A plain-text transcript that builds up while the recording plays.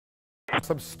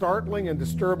Some startling and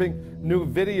disturbing new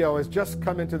video has just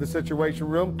come into the Situation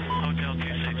Room.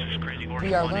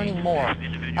 We are learning more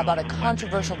about a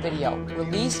controversial video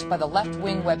released by the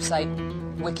left-wing website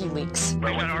WikiLeaks.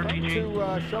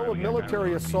 To show a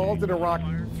military assault in Iraq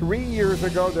 3 years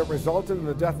ago that resulted in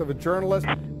the death of a journalist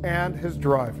and his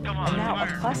driver. And now a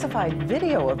classified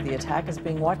video of the attack is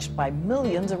being watched by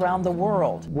millions around the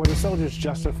world. Were the soldiers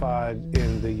justified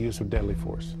in the use of deadly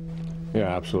force?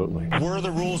 Yeah, absolutely. Were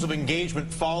the rules of engagement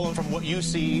followed from what you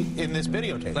see in this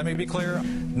videotape? Let me be clear,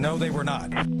 no, they were not.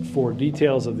 For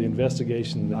details of the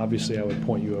investigation, obviously I would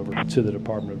point you over to the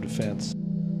Department of Defense.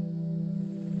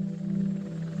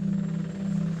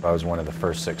 I was one of the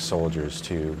first 6 soldiers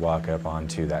to walk up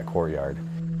onto that courtyard.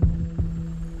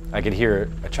 I could hear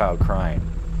a child crying.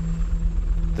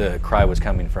 The cry was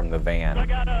coming from the van. I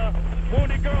got a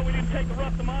wounded girl, we didn't take the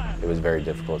rest of mine. It was very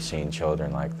difficult seeing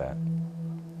children like that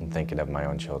and thinking of my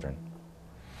own children.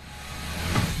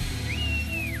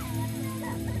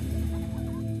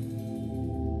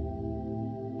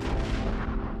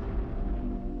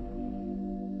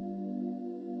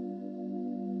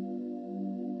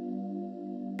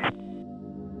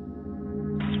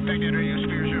 Spectator,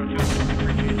 you